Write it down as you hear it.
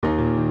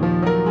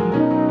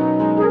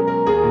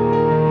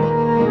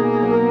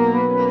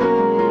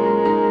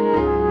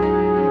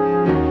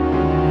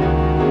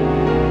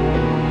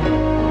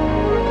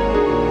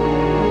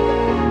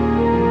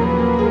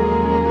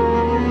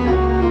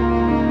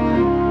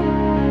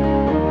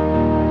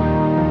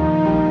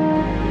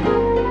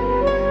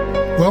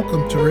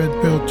Welcome to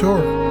RedPill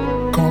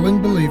Torah,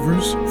 calling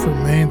believers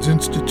from man's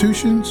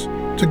institutions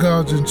to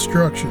God's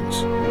instructions.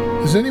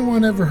 Has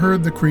anyone ever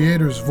heard the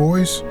Creator's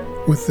voice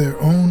with their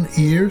own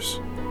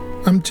ears?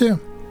 I'm Tim.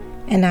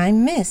 And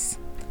I'm Miss.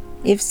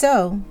 If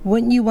so,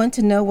 wouldn't you want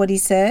to know what he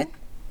said?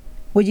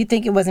 Would you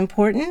think it was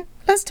important?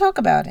 Let's talk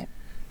about it.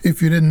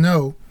 If you didn't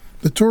know,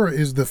 the Torah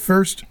is the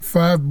first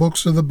 5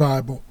 books of the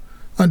Bible.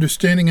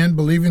 Understanding and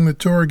believing the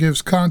Torah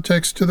gives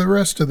context to the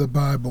rest of the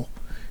Bible.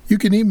 You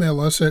can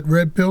email us at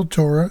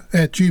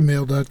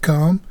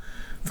redpilltorah@gmail.com.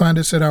 Find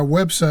us at our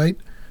website,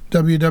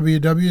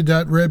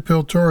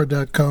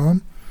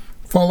 www.redpilltorah.com.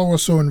 Follow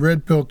us on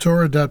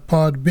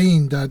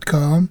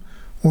redpilltorah.podbean.com,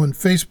 on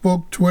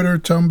Facebook, Twitter,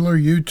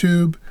 Tumblr,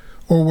 YouTube,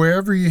 or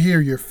wherever you hear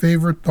your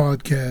favorite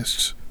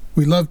podcasts.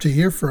 We love to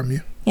hear from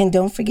you. And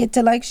don't forget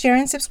to like, share,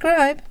 and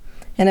subscribe.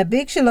 And a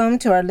big shalom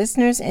to our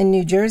listeners in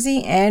New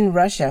Jersey and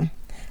Russia.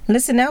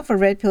 Listen out for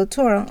Red Pill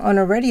Torah on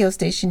a radio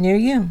station near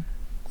you.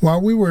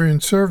 While we were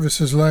in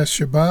services last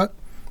Shabbat,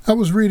 I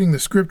was reading the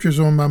scriptures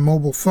on my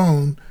mobile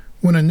phone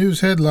when a news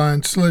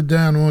headline slid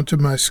down onto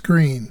my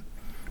screen.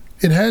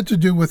 It had to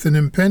do with an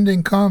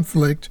impending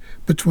conflict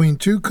between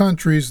 2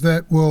 countries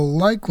that will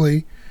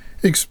likely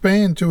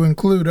expand to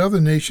include other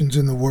nations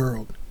in the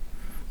world.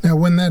 Now,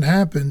 when that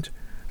happened,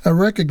 I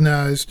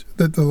recognized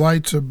that the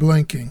lights are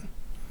blinking.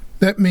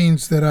 That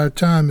means that our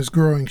time is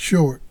growing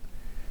short.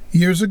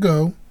 Years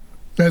ago,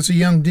 as a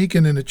young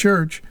deacon in a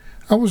church,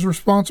 I was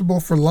responsible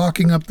for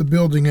locking up the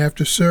building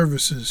after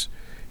services.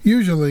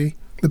 Usually,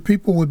 the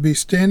people would be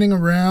standing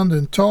around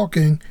and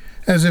talking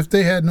as if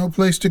they had no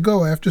place to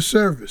go after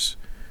service.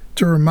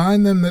 To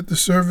remind them that the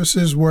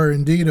services were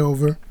indeed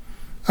over,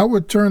 I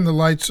would turn the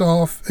lights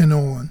off and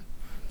on.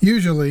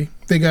 Usually,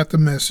 they got the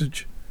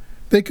message.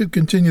 They could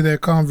continue their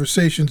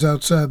conversations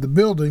outside the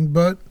building,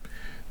 but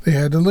they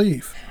had to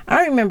leave.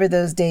 I remember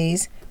those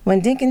days when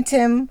Dink and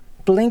Tim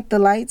blinked the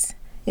lights.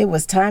 It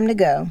was time to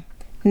go.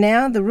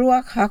 Now the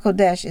Ruach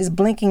HaKodesh is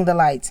blinking the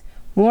lights,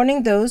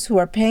 warning those who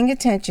are paying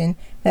attention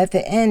that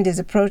the end is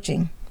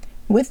approaching.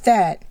 With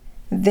that,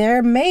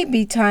 there may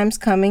be times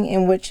coming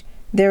in which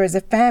there is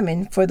a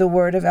famine for the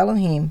word of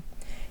Elohim.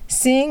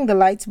 Seeing the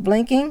lights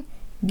blinking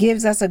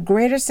gives us a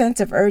greater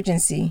sense of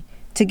urgency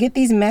to get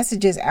these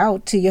messages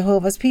out to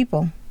Jehovah's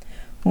people.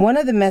 One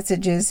of the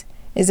messages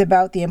is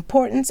about the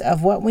importance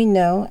of what we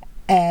know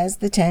as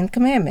the 10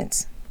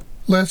 Commandments.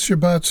 Last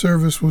Shabbat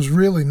service was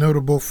really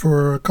notable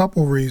for a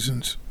couple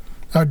reasons.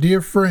 Our dear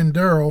friend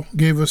Daryl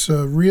gave us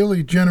a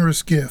really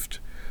generous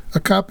gift, a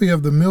copy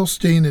of the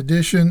Milstein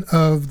edition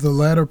of The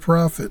Latter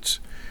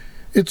Prophets.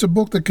 It's a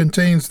book that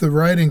contains the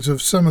writings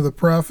of some of the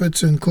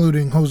prophets,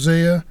 including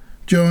Hosea,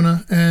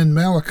 Jonah, and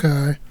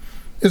Malachi,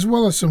 as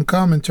well as some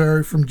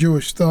commentary from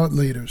Jewish thought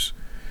leaders.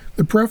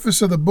 The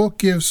preface of the book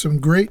gives some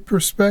great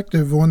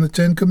perspective on the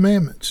 10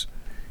 Commandments.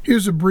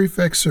 Here's a brief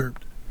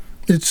excerpt.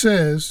 It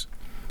says,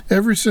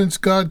 "Ever since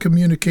God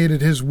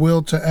communicated his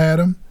will to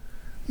Adam,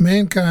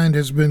 mankind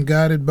has been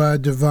guided by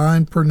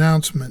divine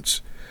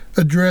pronouncements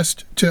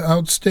addressed to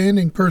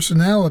outstanding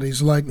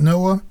personalities like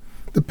Noah,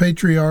 the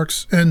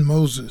patriarchs, and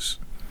Moses.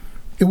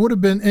 It would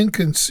have been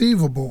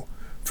inconceivable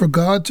for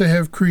God to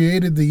have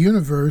created the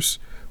universe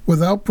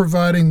without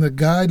providing the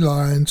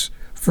guidelines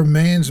for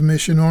man's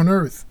mission on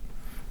earth.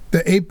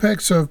 The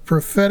apex of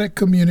prophetic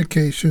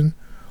communication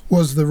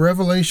was the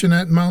revelation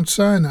at Mount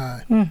Sinai,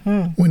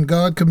 when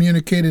God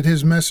communicated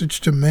his message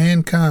to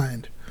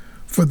mankind.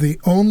 For the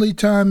only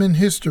time in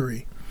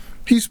history,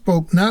 he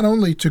spoke not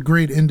only to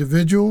great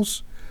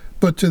individuals,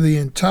 but to the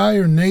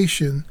entire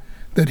nation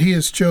that he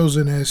has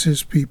chosen as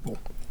his people."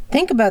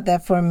 Think about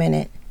that for a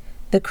minute.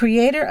 The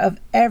creator of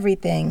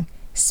everything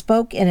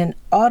spoke in an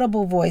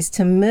audible voice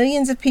to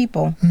millions of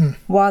people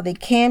while they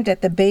camped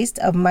at the base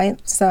of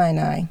Mount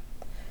Sinai.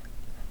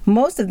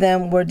 Most of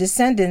them were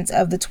descendants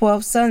of the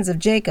 12 sons of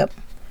Jacob,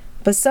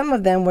 but some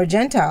of them were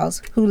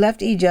Gentiles who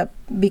left Egypt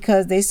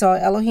because they saw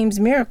Elohim's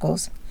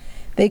miracles.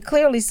 They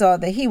clearly saw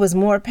that he was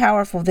more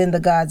powerful than the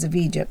gods of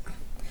Egypt.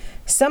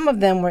 Some of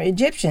them were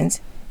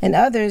Egyptians, and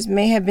others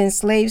may have been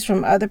slaves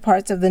from other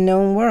parts of the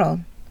known world.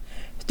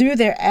 Through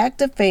their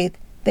act of faith,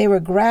 they were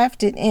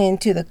grafted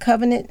into the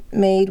covenant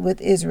made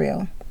with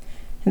Israel.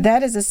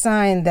 That is a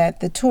sign that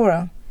the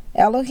Torah,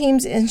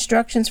 Elohim's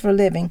instructions for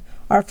living,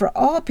 are for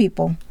all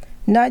people,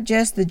 not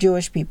just the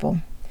Jewish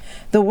people.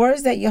 The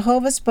words that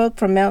Jehovah spoke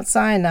from Mount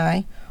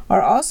Sinai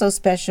are also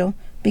special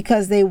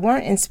because they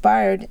weren't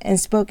inspired and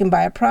spoken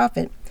by a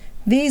prophet.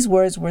 These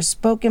words were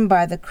spoken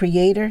by the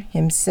Creator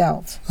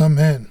himself.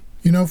 Amen.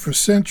 You know, for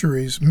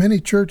centuries, many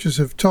churches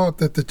have taught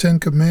that the 10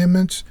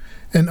 Commandments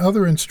and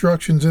other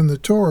instructions in the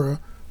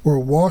Torah were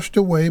washed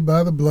away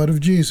by the blood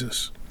of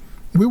Jesus.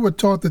 We were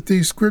taught that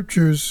these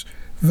scriptures'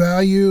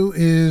 value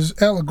is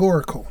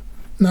allegorical,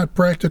 not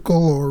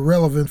practical or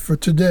relevant for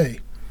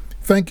today.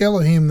 Thank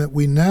Elohim that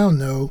we now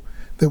know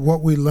that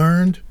what we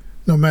learned,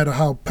 no matter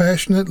how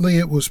passionately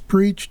it was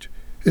preached,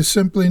 is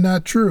simply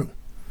not true.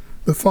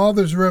 The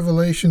Father's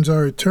revelations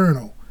are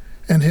eternal,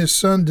 and his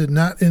Son did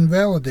not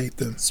invalidate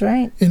them. That's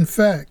right. In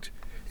fact,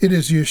 it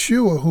is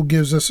Yeshua who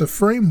gives us a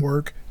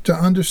framework to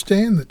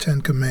understand the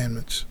Ten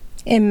Commandments.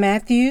 In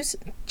Matthew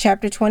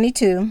chapter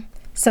 22,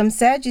 some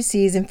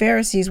Sadducees and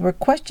Pharisees were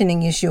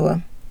questioning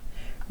Yeshua.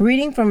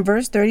 Reading from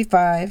verse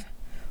 35,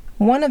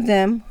 one of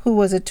them, who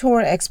was a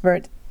Torah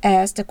expert,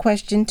 asked a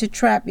question to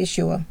trap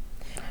Yeshua.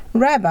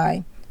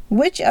 "Rabbi,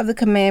 which of the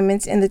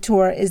commandments in the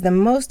Torah is the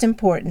most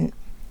important?"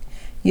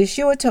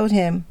 Yeshua told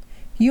him,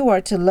 "You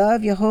are to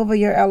love Jehovah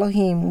your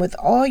Elohim with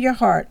all your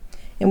heart,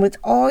 and with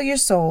all your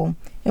soul,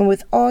 and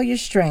with all your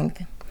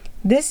strength.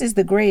 This is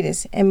the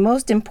greatest and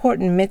most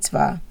important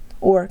mitzvah,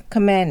 or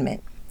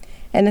commandment.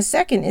 And the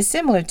second is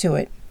similar to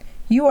it.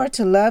 You are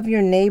to love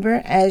your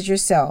neighbor as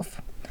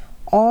yourself.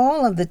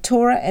 All of the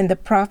Torah and the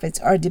prophets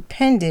are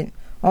dependent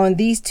on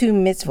these two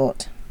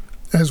mitzvot."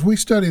 As we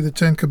study the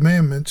Ten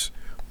Commandments,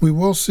 we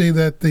will see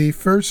that the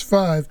first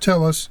 5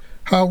 tell us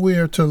how we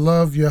are to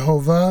love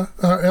Yehovah,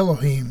 our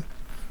Elohim.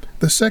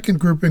 The second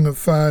grouping of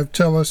 5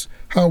 tell us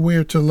how we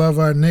are to love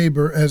our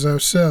neighbor as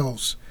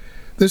ourselves.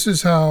 This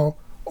is how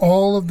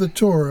all of the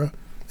Torah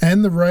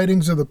and the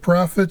writings of the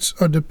prophets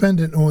are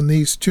dependent on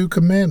these 2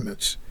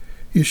 commandments.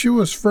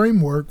 Yeshua's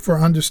framework for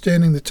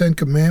understanding the Ten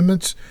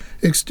Commandments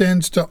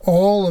extends to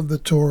all of the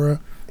Torah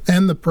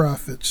and the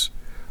prophets.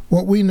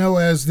 What we know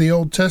as the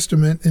Old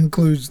Testament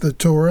includes the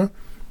Torah,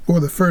 or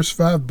the first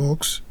 5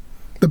 books,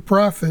 the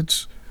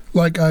prophets,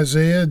 like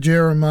Isaiah,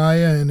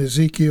 Jeremiah, and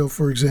Ezekiel,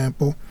 for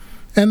example,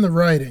 and the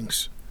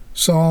writings,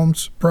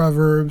 Psalms,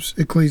 Proverbs,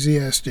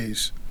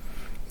 Ecclesiastes.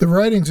 The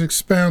writings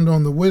expound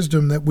on the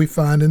wisdom that we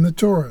find in the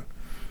Torah.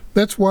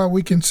 That's why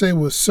we can say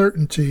with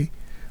certainty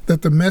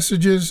that the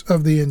messages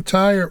of the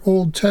entire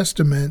Old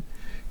Testament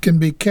can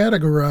be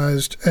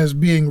categorized as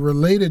being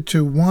related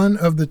to one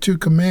of the 2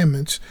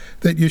 commandments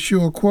that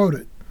Yeshua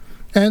quoted,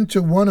 and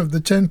to one of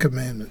the 10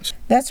 commandments.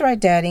 That's right,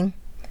 Daddy.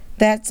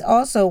 That's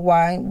also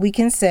why we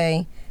can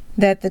say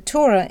that the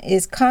Torah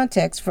is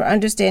context for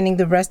understanding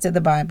the rest of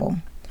the Bible.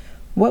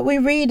 What we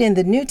read in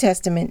the New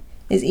Testament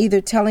is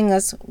either telling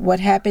us what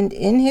happened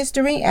in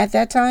history at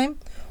that time,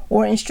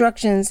 or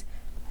instructions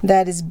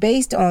that is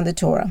based on the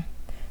Torah.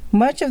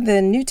 Much of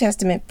the New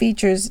Testament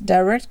features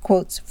direct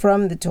quotes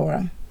from the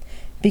Torah.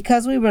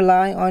 Because we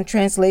rely on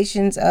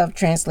translations of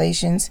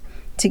translations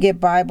to get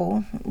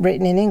Bible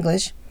written in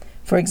English,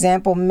 for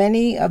example,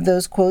 many of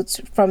those quotes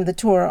from the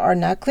Torah are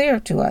not clear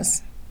to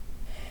us.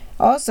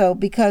 Also,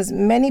 because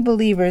many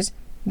believers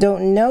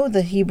don't know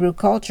the Hebrew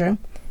culture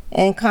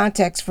and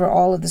context for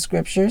all of the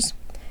scriptures,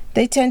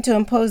 they tend to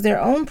impose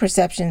their own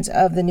perceptions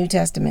of the New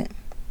Testament.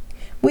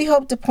 We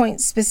hope to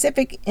point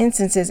specific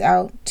instances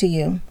out to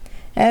you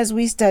as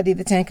we study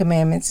the Ten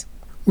Commandments.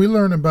 We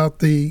learn about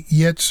the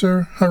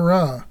Yetzer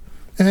Hara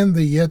and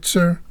the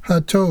Yetzer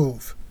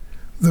Hatov.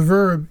 The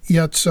verb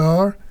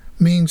yatzar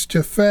means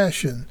to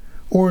fashion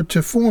or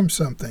to form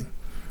something.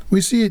 We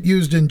see it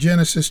used in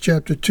Genesis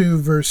chapter 2,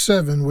 verse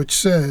 7, which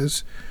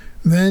says,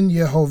 "Then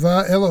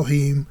Yehovah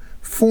Elohim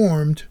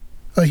formed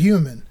a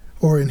human,"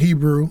 or in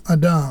Hebrew,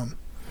 Adam,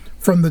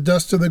 "from the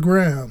dust of the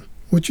ground,"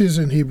 which is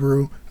in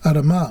Hebrew,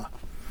 Adamah.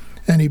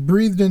 "And he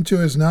breathed into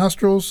his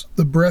nostrils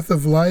the breath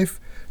of life,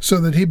 so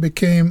that he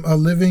became a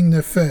living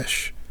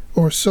nephesh,"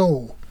 or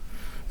soul.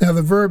 Now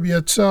the verb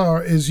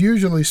yatzar is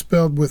usually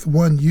spelled with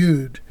 1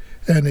 yud,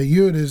 and a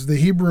yud is the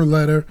Hebrew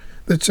letter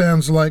that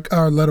sounds like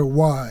our letter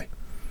Y.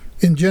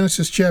 In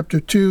Genesis chapter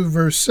 2,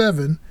 verse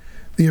 7,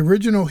 the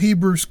original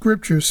Hebrew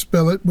scriptures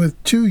spell it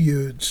with 2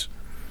 yuds.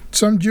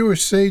 Some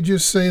Jewish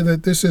sages say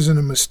that this isn't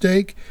a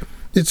mistake.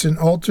 It's an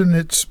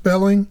alternate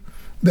spelling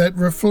that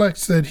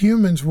reflects that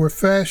humans were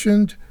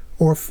fashioned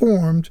or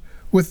formed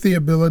with the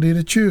ability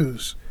to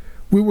choose.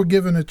 We were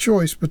given a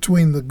choice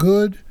between the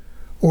good,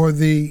 or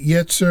the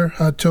Yetzer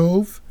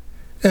Hatov,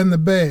 and the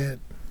bad,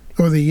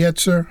 or the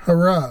Yetzer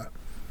Hara.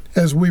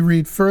 As we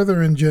read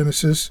further in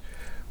Genesis,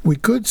 we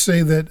could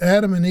say that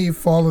Adam and Eve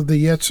followed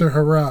the Yetzer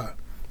Hara,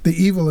 the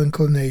evil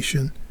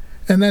inclination,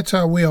 and that's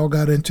how we all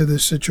got into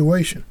this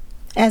situation.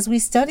 As we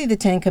study the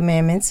Ten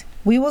Commandments,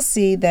 we will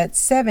see that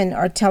 7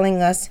 are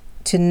telling us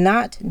to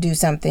not do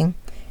something,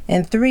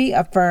 and 3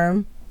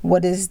 affirm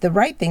what is the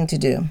right thing to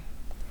do.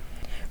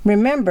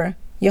 Remember,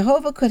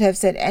 Jehovah could have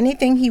said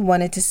anything he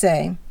wanted to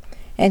say,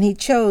 and he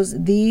chose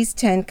these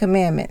 10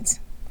 commandments.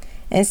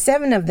 And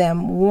 7 of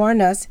them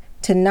warn us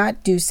to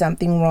not do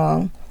something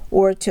wrong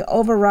or to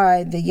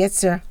override the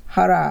Yetzer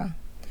Hara.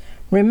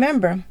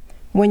 Remember,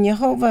 when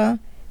Jehovah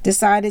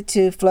decided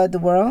to flood the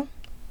world,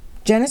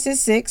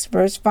 Genesis 6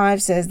 verse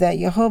 5 says that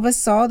Jehovah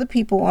saw the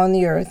people on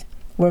the earth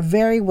were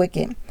very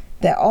wicked,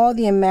 that all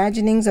the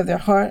imaginings of their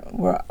heart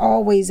were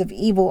always of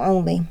evil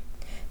only.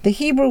 The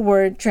Hebrew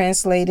word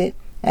translated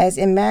as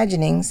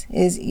imaginings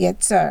is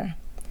Yetzer.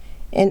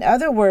 In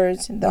other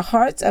words, the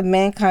hearts of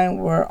mankind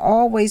were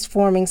always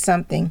forming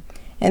something,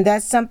 and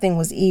that something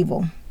was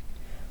evil.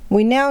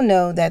 We now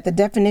know that the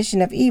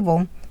definition of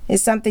evil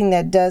is something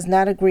that does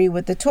not agree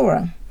with the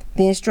Torah,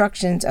 the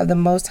instructions of the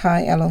Most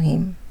High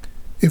Elohim.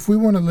 If we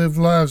want to live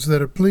lives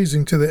that are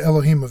pleasing to the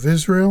Elohim of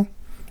Israel,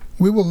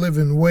 we will live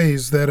in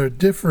ways that are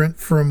different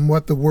from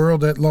what the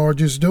world at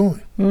large is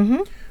doing.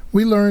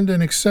 We learned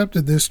and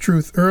accepted this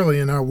truth early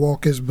in our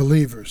walk as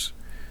believers.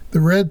 The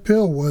red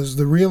pill was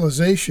the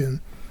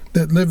realization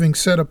that living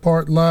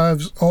set-apart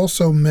lives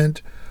also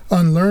meant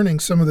unlearning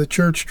some of the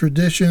church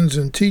traditions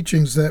and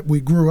teachings that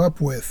we grew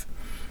up with.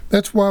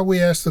 That's why we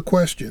ask the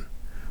question,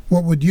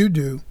 what would you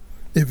do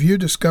if you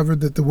discovered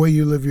that the way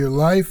you live your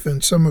life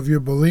and some of your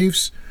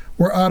beliefs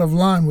were out of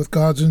line with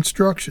God's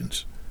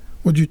instructions?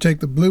 Would you take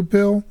the blue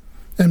pill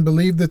and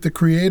believe that the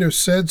Creator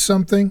said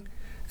something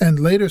and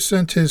later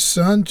sent His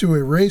Son to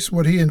erase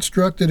what He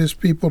instructed His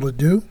people to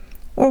do?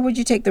 Or would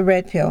you take the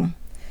red pill?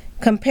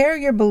 Compare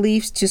your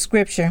beliefs to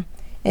Scripture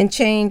and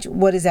change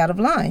what is out of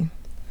line.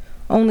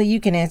 Only you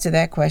can answer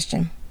that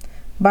question.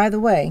 By the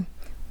way,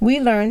 we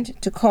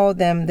learned to call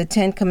them the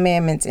 10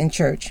 Commandments in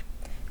church.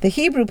 The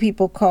Hebrew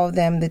people called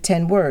them the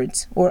 10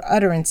 words, or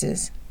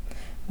utterances.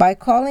 By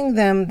calling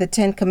them the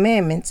 10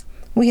 Commandments,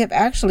 we have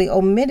actually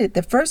omitted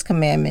the first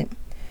commandment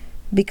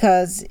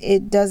because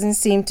it doesn't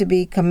seem to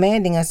be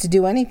commanding us to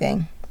do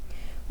anything.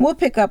 We'll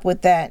pick up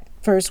with that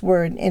first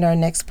word in our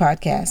next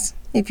podcast,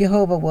 if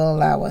Jehovah will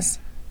allow us.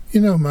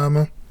 You know,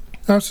 Mama,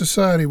 our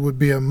society would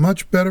be a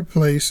much better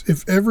place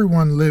if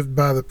everyone lived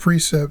by the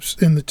precepts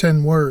in the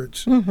 10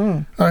 words.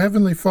 Our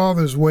Heavenly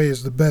Father's way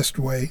is the best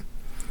way.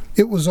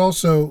 It was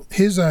also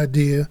His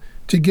idea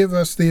to give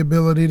us the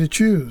ability to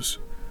choose.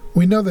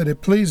 We know that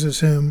it pleases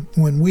Him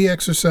when we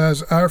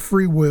exercise our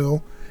free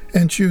will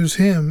and choose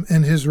Him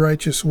and His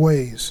righteous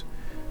ways.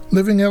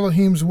 Living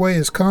Elohim's way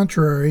is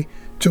contrary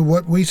to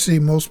what we see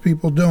most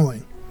people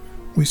doing.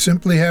 We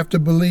simply have to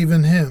believe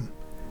in Him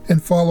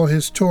and follow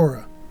His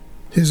Torah,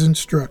 His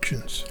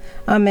instructions.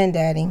 Amen,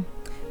 Daddy.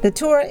 The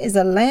Torah is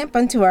a lamp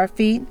unto our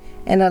feet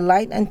and a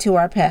light unto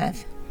our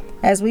path.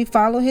 As we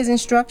follow His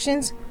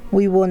instructions,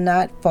 we will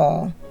not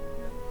fall.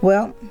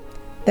 Well,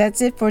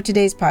 that's it for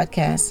today's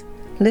podcast.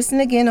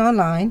 Listen again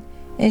online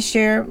and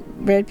share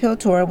Red Pill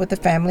Torah with a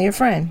family or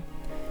friend.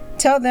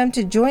 Tell them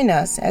to join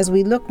us as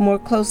we look more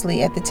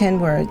closely at the 10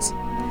 words.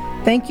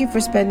 Thank you for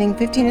spending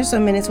 15 or so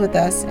minutes with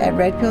us at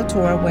Red Pill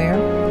Torah, where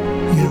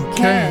you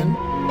can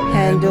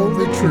handle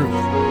the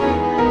truth.